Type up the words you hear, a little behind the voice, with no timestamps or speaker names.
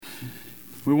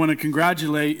We want to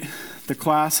congratulate the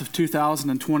class of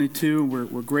 2022.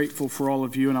 We're grateful for all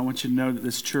of you, and I want you to know that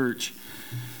this church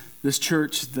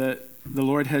that the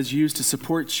Lord has used to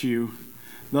support you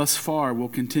thus far will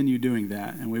continue doing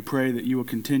that, and we pray that you will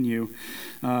continue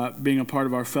being a part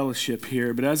of our fellowship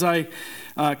here. But as I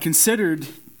considered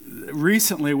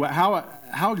recently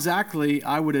how exactly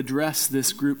I would address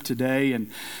this group today and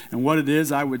what it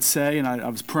is I would say, and I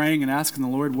was praying and asking the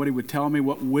Lord what He would tell me,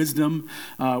 what wisdom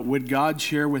would God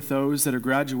share with those that are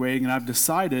graduating, and I've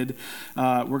decided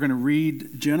we're going to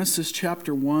read Genesis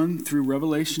chapter 1 through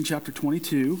Revelation chapter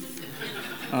 22.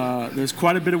 There's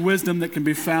quite a bit of wisdom that can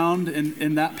be found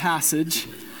in that passage,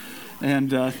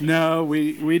 and no,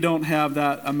 we don't have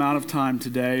that amount of time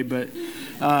today, but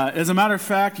as a matter of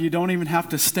fact, you don't even have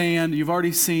to stand. You've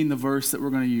already seen the verse that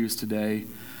we're going to use today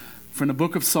from the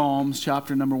book of Psalms,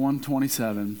 chapter number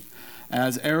 127.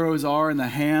 As arrows are in the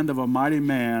hand of a mighty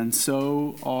man,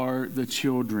 so are the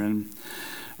children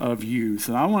of youth.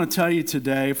 And I want to tell you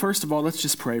today, first of all, let's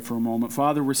just pray for a moment.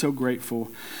 Father, we're so grateful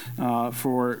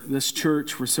for this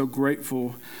church. We're so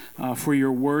grateful for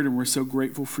your word, and we're so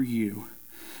grateful for you.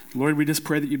 Lord, we just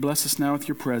pray that you bless us now with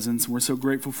your presence. We're so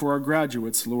grateful for our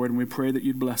graduates, Lord, and we pray that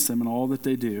you'd bless them in all that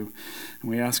they do. And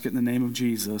we ask it in the name of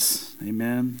Jesus.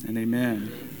 Amen and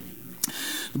amen.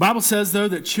 The Bible says, though,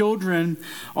 that children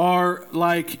are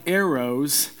like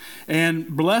arrows,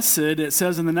 and blessed, it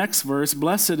says in the next verse,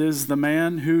 blessed is the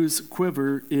man whose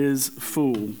quiver is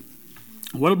full.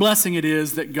 What a blessing it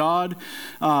is that God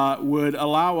would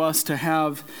allow us to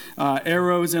have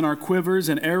arrows in our quivers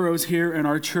and arrows here in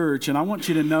our church. And I want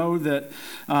you to know that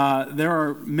there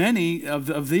are many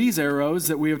of these arrows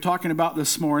that we are talking about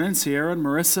this morning, Sierra and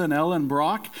Marissa and Ella and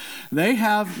Brock. They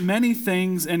have many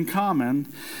things in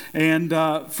common. And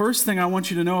first thing I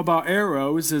want you to know about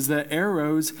arrows is that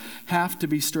arrows have to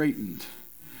be straightened.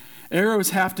 Arrows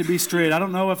have to be straight. I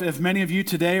don't know if many of you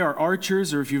today are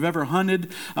archers or if you've ever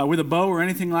hunted with a bow or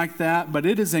anything like that, but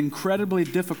it is incredibly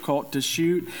difficult to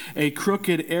shoot a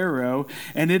crooked arrow,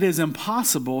 and it is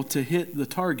impossible to hit the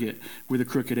target with a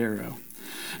crooked arrow.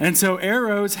 And so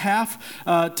arrows have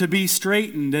to be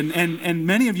straightened. And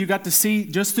many of you got to see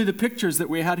just through the pictures that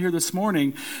we had here this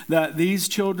morning that these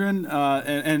children,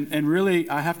 and really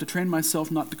I have to train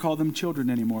myself not to call them children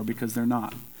anymore because they're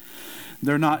not.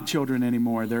 They're not children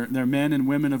anymore. They're men and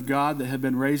women of God that have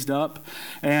been raised up,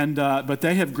 and but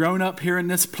they have grown up here in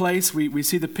this place. We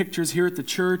see the pictures here at the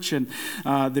church and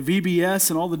the VBS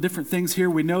and all the different things here.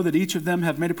 We know that each of them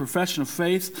have made a profession of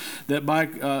faith, that by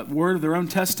word of their own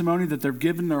testimony that they've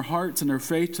given their hearts and their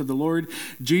faith to the Lord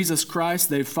Jesus Christ.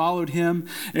 They've followed Him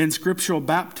in scriptural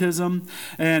baptism,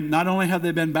 and not only have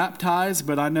they been baptized,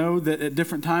 but I know that at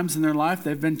different times in their life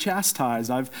they've been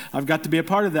chastised. I've got to be a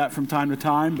part of that from time to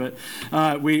time, but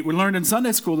we learned in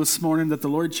Sunday school this morning that the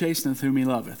Lord chasteneth whom He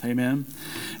loveth. Amen.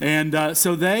 And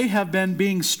so they have been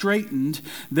being straightened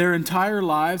their entire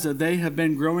lives. That they have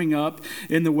been growing up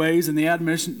in the ways and the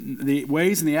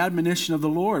admonition of the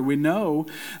Lord. We know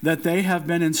that they have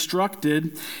been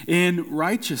instructed in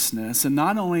righteousness, and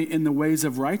not only in the ways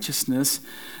of righteousness,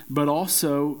 but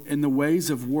also in the ways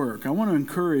of work. I want to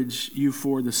encourage you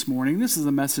for this morning. This is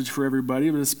a message for everybody,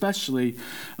 but especially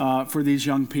for these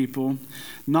young people,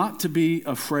 not to be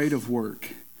afraid of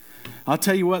work. I'll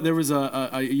tell you what, there was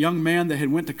a young man that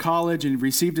had went to college and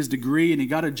received his degree, and he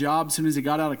got a job as soon as he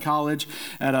got out of college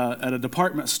at a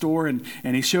department store, and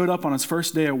he showed up on his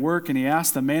first day of work, and he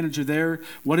asked the manager there,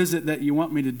 what is it that you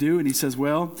want me to do? And he says,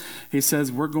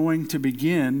 we're going to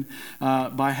begin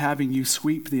by having you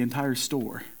sweep the entire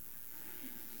store.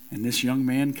 And this young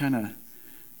man kind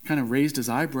of raised his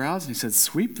eyebrows, and he said,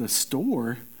 sweep the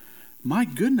store? My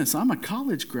goodness, I'm a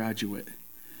college graduate.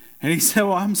 And he said,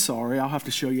 well, I'm sorry, I'll have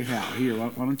to show you how. Here,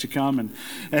 why don't you come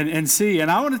and see? And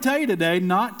I want to tell you today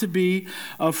not to be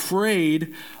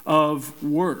afraid of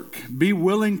work. Be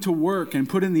willing to work and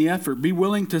put in the effort. Be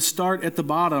willing to start at the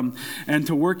bottom and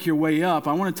to work your way up.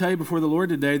 I want to tell you before the Lord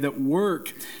today that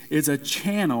work is a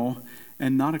channel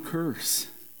and not a curse.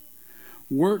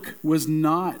 Work was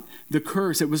not the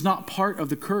curse. It was not part of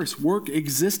the curse. Work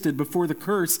existed before the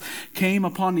curse came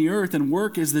upon the earth, and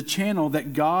work is the channel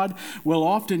that God will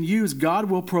often use. God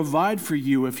will provide for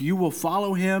you if you will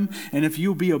follow Him and if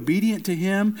you'll be obedient to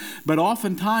Him. But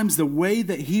oftentimes the way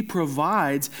that He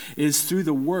provides is through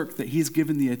the work that He's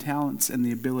given the talents and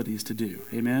the abilities to do.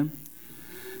 Amen?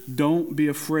 Don't be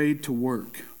afraid to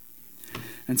work.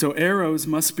 And so arrows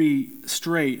must be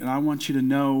straight, and I want you to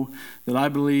know that I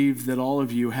believe that all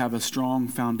of you have a strong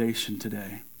foundation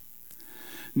today.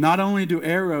 Not only do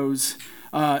arrows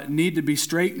need to be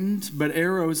straightened, but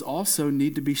arrows also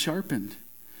need to be sharpened.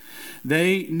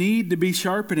 They need to be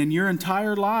sharpened. In your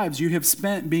entire lives, you have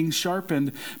spent being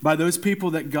sharpened by those people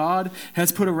that God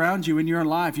has put around you in your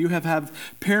life. You have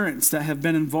parents that have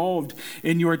been involved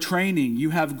in your training. You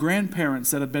have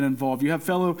grandparents that have been involved. You have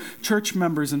fellow church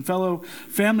members and fellow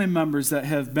family members that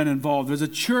have been involved. There's a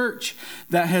church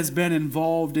that has been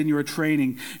involved in your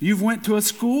training. You've went to a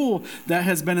school that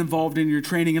has been involved in your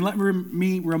training. And let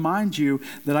me remind you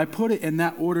that I put it in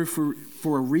that order for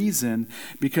a reason,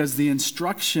 because the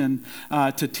instruction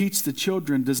to teach the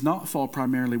children does not fall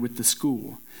primarily with the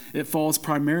school. It falls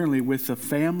primarily with the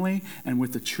family and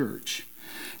with the church.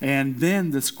 And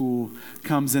then the school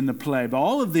comes into play. But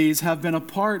all of these have been a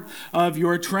part of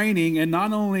your training. And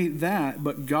not only that,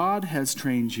 but God has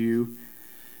trained you.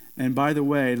 And by the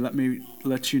way, let me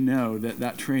let you know that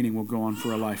that training will go on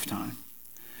for a lifetime.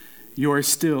 You are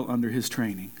still under his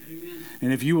training. Amen.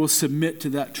 And if you will submit to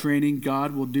that training,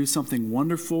 God will do something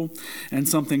wonderful and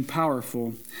something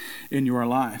powerful in your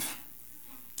life.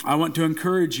 I want to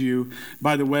encourage you,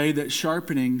 by the way, that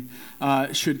sharpening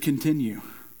should continue.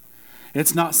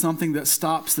 It's not something that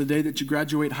stops the day that you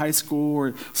graduate high school,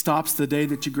 or stops the day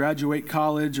that you graduate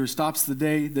college, or stops the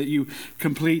day that you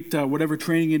complete whatever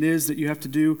training it is that you have to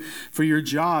do for your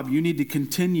job. You need to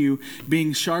continue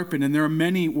being sharpened. And there are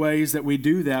many ways that we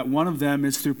do that. One of them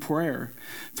is through prayer,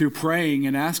 through praying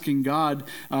and asking God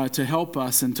to help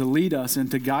us and to lead us and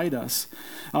to guide us.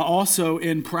 Also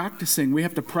in practicing, we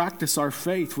have to practice our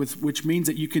faith, which means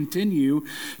that you continue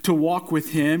to walk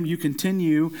with him. You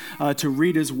continue to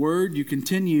read his word. You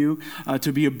continue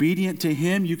to be obedient to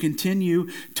him. You continue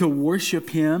to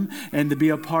worship him and to be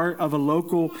a part of a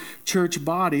local church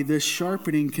body. This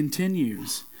sharpening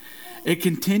continues. It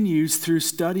continues through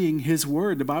studying his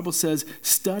word. The Bible says,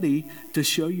 study to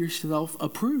show yourself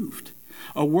approved,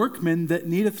 a workman that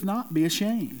needeth not be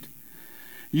ashamed.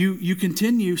 You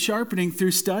continue sharpening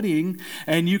through studying,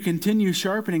 and you continue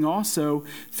sharpening also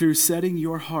through setting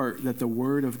your heart that the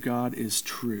word of God is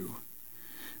true.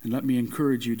 And let me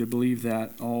encourage you to believe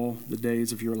that all the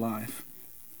days of your life.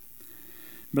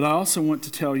 But I also want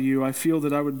to tell you, I feel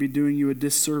that I would be doing you a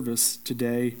disservice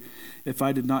today if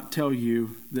I did not tell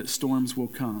you that storms will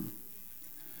come,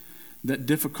 that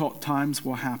difficult times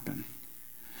will happen.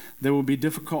 There will be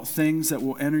difficult things that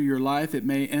will enter your life. It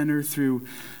may enter through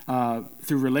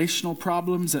relational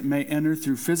problems. It may enter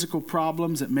through physical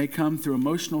problems. It may come through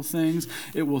emotional things.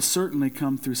 It will certainly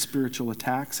come through spiritual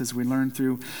attacks. As we learned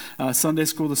through Sunday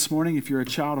school this morning, if you're a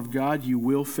child of God, you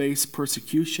will face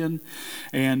persecution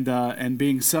and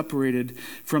being separated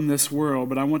from this world.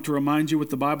 But I want to remind you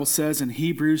what the Bible says in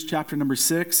Hebrews chapter number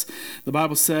 6. The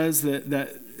Bible says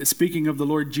that speaking of the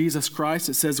Lord Jesus Christ,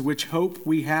 it says, which hope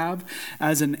we have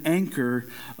as an anchor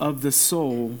of the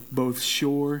soul, both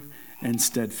sure and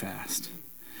steadfast.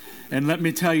 And let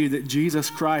me tell you that Jesus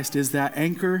Christ is that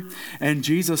anchor, and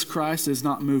Jesus Christ is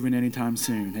not moving anytime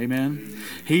soon. Amen?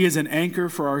 He is an anchor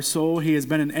for our soul. He has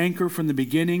been an anchor from the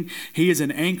beginning. He is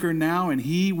an anchor now, and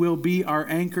he will be our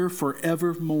anchor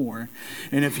forevermore.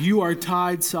 And if you are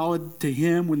tied solid to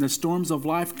him, when the storms of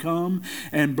life come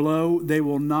and blow, they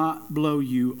will not blow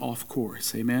you off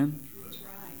course. Amen?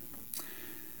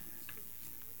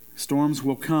 Storms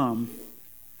will come.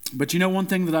 But you know one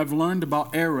thing that I've learned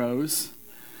about arrows,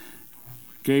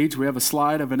 Gage, we have a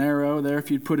slide of an arrow there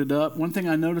if you'd put it up. One thing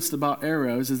I noticed about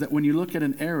arrows is that when you look at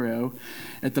an arrow,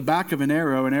 at the back of an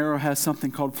arrow has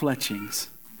something called fletchings.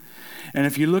 And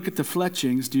if you look at the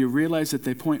fletchings, do you realize that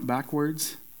they point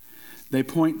backwards? They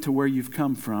point to where you've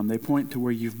come from. They point to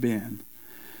where you've been.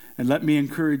 And let me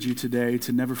encourage you today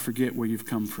to never forget where you've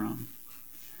come from.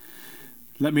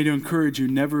 Let me to encourage you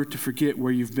never to forget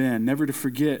where you've been, never to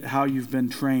forget how you've been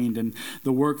trained and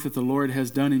the work that the Lord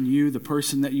has done in you, the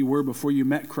person that you were before you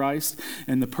met Christ,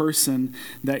 and the person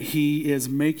that he is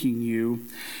making you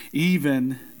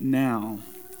even now.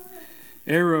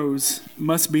 Arrows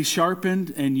must be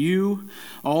sharpened, and you,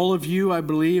 all of you, I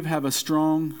believe, have a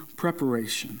strong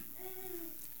preparation.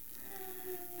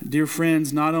 Dear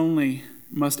friends, not only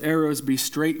must arrows be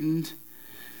straightened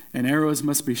and arrows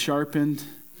must be sharpened,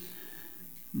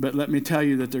 but let me tell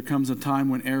you that there comes a time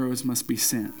when arrows must be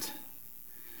sent.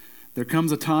 There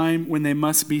comes a time when they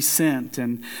must be sent,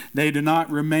 and they do not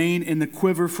remain in the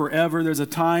quiver forever. There's a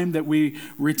time that we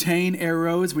retain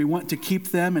arrows. We want to keep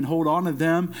them and hold on to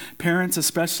them. Parents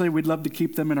especially, we'd love to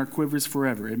keep them in our quivers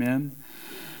forever. Amen?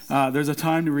 There's a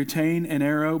time to retain an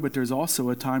arrow, but there's also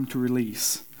a time to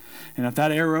release. And if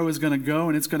that arrow is going to go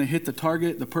and it's going to hit the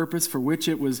target, the purpose for which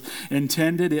it was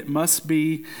intended, it must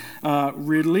be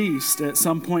released at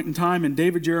some point in time. And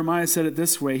David Jeremiah said it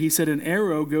this way. He said, an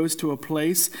arrow goes to a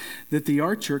place that the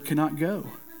archer cannot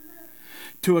go,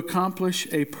 to accomplish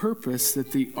a purpose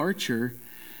that the archer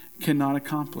cannot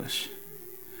accomplish.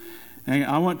 And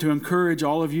I want to encourage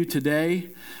all of you today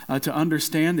to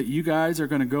understand that you guys are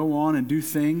going to go on and do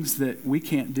things that we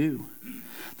can't do.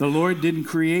 The Lord didn't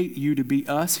create you to be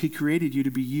us. He created you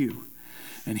to be you.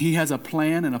 And He has a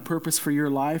plan and a purpose for your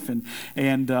life.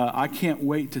 And I can't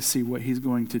wait to see what He's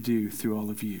going to do through all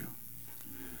of you.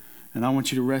 And I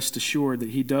want you to rest assured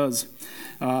that He does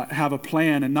have a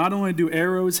plan. And not only do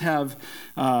arrows have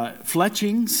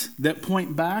fletchings that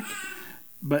point back,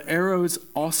 but arrows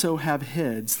also have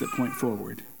heads that point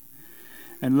forward.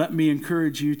 And let me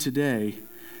encourage you today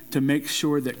to make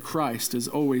sure that Christ is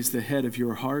always the head of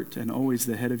your heart and always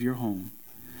the head of your home.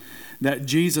 That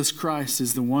Jesus Christ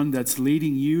is the one that's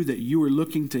leading you, that you are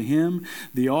looking to Him,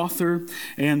 the author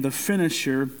and the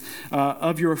finisher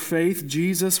of your faith.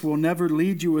 Jesus will never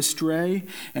lead you astray,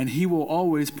 and He will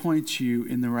always point you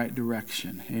in the right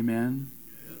direction. Amen?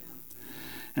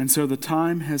 And so the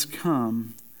time has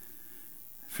come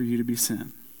for you to be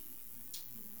sent.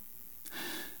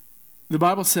 The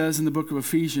Bible says in the book of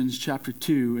Ephesians chapter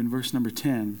 2 in verse number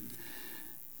 10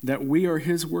 that we are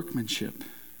His workmanship.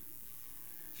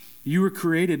 You were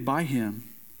created by Him,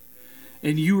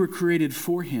 and you were created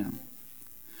for Him.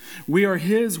 We are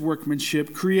His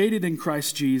workmanship, created in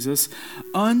Christ Jesus,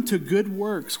 unto good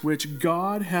works, which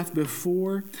God hath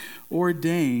before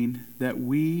ordained that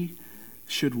we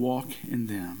should walk in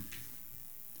them.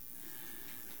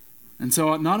 And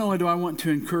so not only do I want to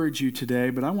encourage you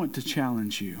today, but I want to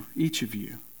challenge you, each of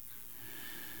you,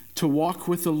 to walk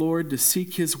with the Lord, to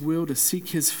seek His will, to seek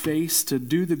His face, to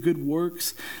do the good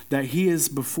works that He has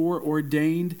before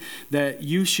ordained that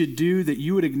you should do, that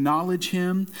you would acknowledge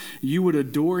Him, you would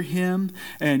adore Him,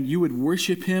 and you would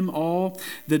worship Him all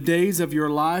the days of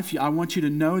your life. I want you to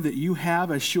know that you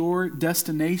have a sure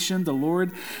destination. The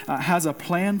Lord has a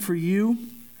plan for you.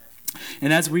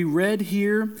 And as we read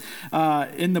here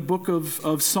in the book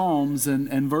of Psalms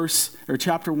and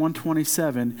chapter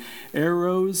 127,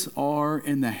 arrows are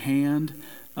in the hand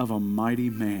of a mighty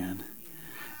man.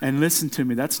 And listen to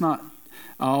me, that's not,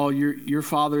 your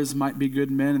fathers might be good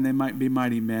men and they might be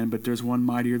mighty men, but there's one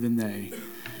mightier than they.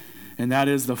 And that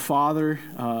is the Father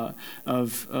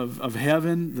of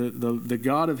heaven, the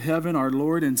God of heaven, our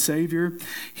Lord and Savior.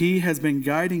 He has been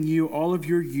guiding you all of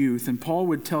your youth. And Paul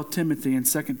would tell Timothy in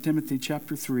 2 Timothy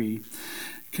chapter 3,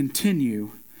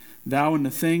 continue thou in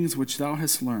the things which thou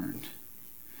hast learned,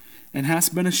 and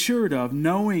hast been assured of,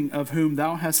 knowing of whom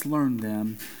thou hast learned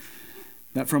them,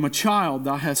 that from a child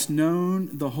thou hast known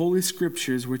the holy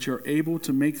scriptures, which are able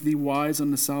to make thee wise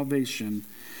unto salvation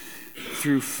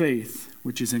through faith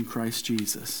which is in Christ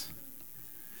Jesus.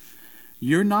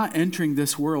 You're not entering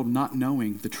this world not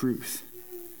knowing the truth.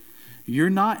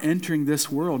 You're not entering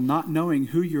this world not knowing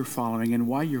who you're following and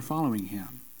why you're following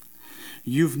Him.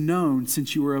 You've known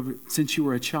since you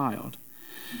were a child.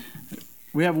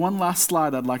 We have one last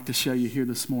slide I'd like to show you here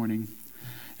this morning.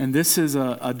 And this is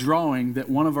a drawing that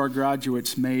one of our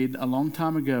graduates made a long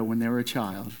time ago when they were a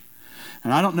child.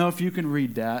 And I don't know if you can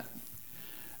read that,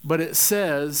 but it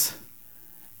says,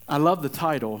 I love the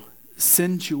title,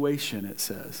 Cintuation, it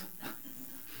says.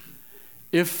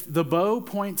 If the bow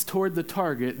points toward the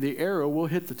target, the arrow will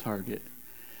hit the target.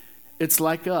 It's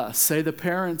like us. Say the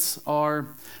parents are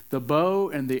the bow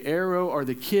and the arrow are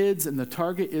the kids and the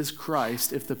target is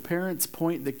Christ. If the parents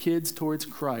point the kids towards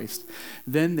Christ,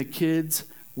 then the kids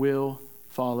will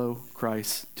follow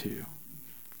Christ too.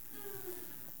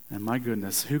 And my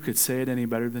goodness, who could say it any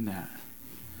better than that?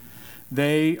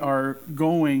 They are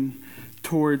going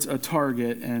towards a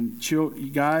target. And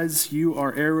guys, you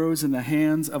are arrows in the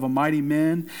hands of a mighty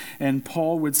man. And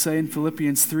Paul would say in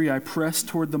Philippians 3, I press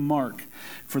toward the mark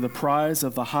for the prize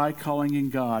of the high calling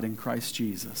in God in Christ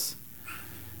Jesus.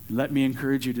 Let me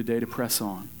encourage you today to press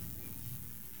on.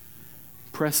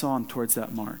 Press on towards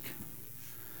that mark.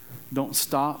 Don't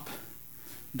stop.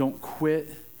 Don't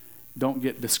quit. Don't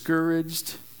get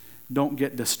discouraged. Don't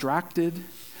get distracted.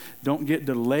 Don't get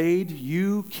delayed.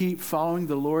 You keep following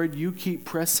the Lord. You keep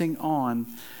pressing on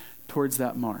towards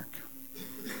that mark.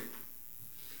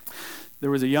 There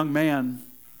was a young man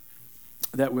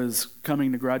that was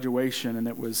coming to graduation, and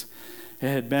it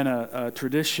had been a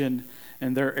tradition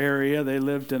in their area. They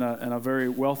lived in a very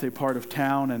wealthy part of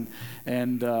town,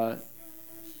 and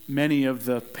many of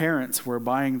the parents were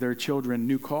buying their children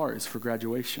new cars for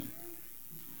graduation.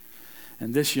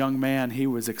 And this young man, he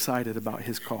was excited about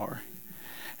his car.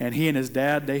 And he and his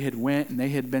dad, they had went and they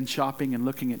had been shopping and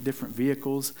looking at different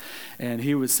vehicles. And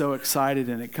he was so excited.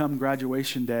 And it come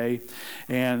graduation day,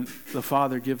 and the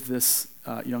father gave this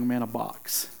young man a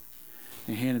box.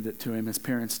 He handed it to him, his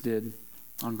parents did,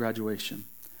 on graduation.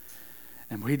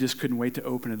 And he just couldn't wait to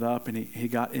open it up. And he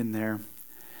got in there.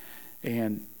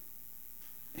 And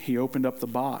he opened up the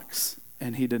box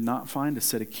and he did not find a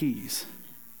set of keys.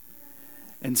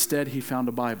 Instead, he found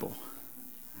a Bible.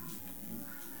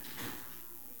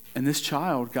 And this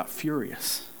child got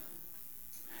furious.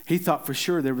 He thought for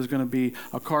sure there was going to be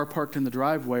a car parked in the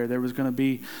driveway, or there was going to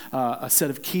be a set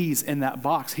of keys in that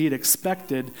box. He had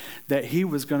expected that he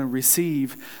was going to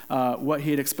receive what he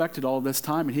had expected all this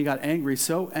time, and he got angry,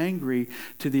 so angry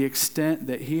to the extent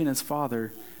that he and his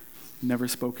father never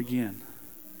spoke again.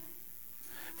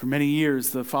 For many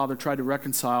years, the father tried to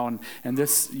reconcile, and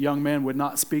this young man would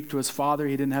not speak to his father.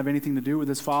 He didn't have anything to do with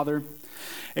his father.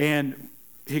 And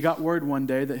he got word one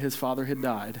day that his father had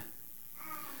died.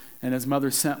 And his mother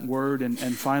sent word, and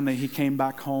finally he came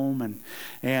back home,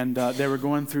 and they were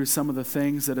going through some of the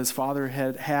things that his father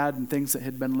had and things that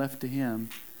had been left to him.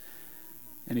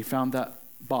 And he found that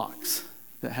box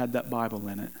that had that Bible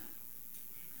in it.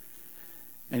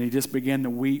 And he just began to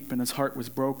weep, and his heart was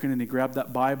broken, and he grabbed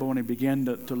that Bible and he began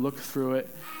to look through it,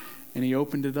 and he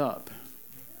opened it up.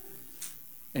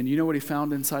 And you know what he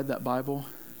found inside that Bible?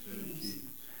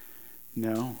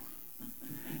 No.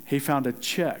 He found a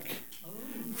check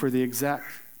for the exact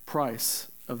price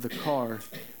of the car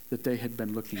that they had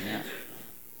been looking at.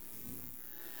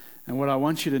 And what I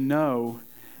want you to know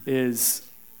is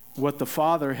what the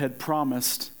father had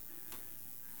promised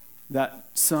that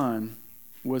son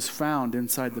was found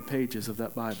inside the pages of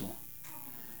that Bible.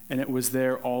 And it was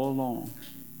there all along.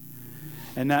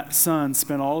 And that son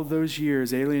spent all of those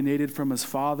years alienated from his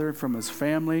father, from his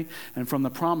family, and from the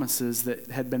promises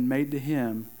that had been made to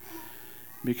him,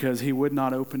 because he would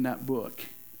not open that book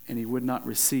and he would not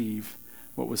receive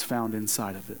what was found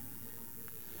inside of it.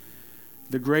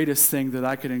 The greatest thing that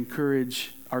I could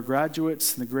encourage our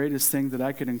graduates, and the greatest thing that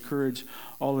I could encourage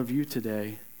all of you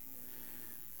today,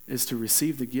 is to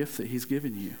receive the gift that he's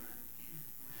given you.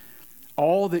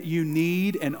 All that you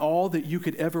need and all that you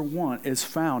could ever want is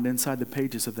found inside the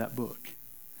pages of that book.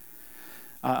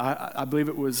 I believe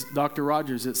it was Dr.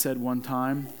 Rogers that said one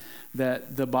time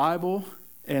that the Bible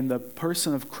and the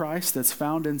person of Christ that's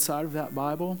found inside of that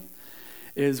Bible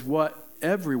is what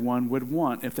everyone would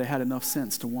want if they had enough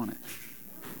sense to want it.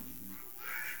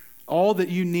 All that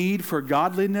you need for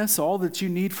godliness, all that you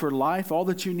need for life, all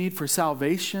that you need for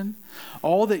salvation,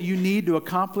 all that you need to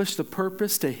accomplish the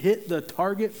purpose, to hit the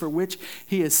target for which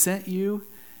he has sent you,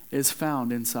 is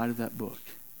found inside of that book.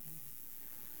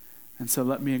 And so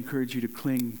let me encourage you to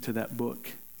cling to that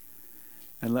book.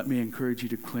 And let me encourage you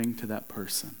to cling to that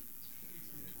person.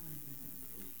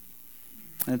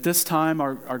 And at this time,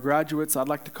 our graduates, I'd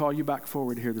like to call you back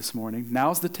forward here this morning.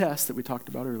 Now's the test that we talked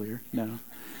about earlier. No,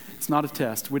 it's not a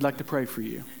test. We'd like to pray for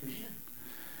you.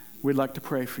 We'd like to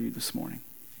pray for you this morning.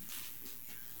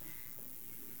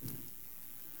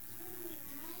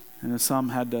 And some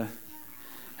had to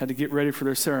get ready for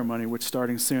their ceremony, which is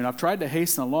starting soon. I've tried to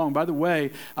hasten along. By the way,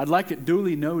 I'd like it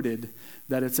duly noted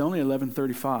that it's only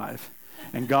 11:35,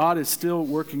 and God is still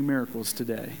working miracles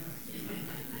today.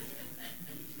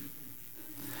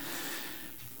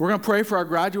 We're going to pray for our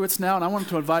graduates now, and I want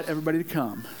to invite everybody to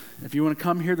come. If you want to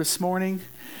come here this morning,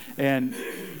 and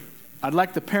I'd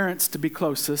like the parents to be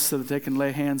closest so that they can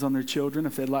lay hands on their children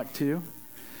if they'd like to.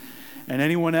 And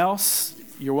anyone else,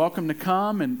 you're welcome to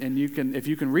come, and you can, if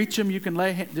you can reach them, you can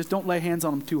just don't lay hands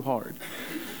on them too hard.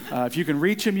 If you can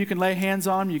reach them, you can lay hands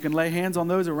on them. You can lay hands on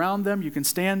those around them. You can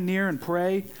stand near and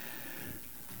pray.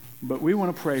 But we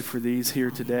want to pray for these here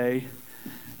today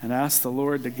and ask the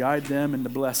Lord to guide them and to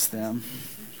bless them.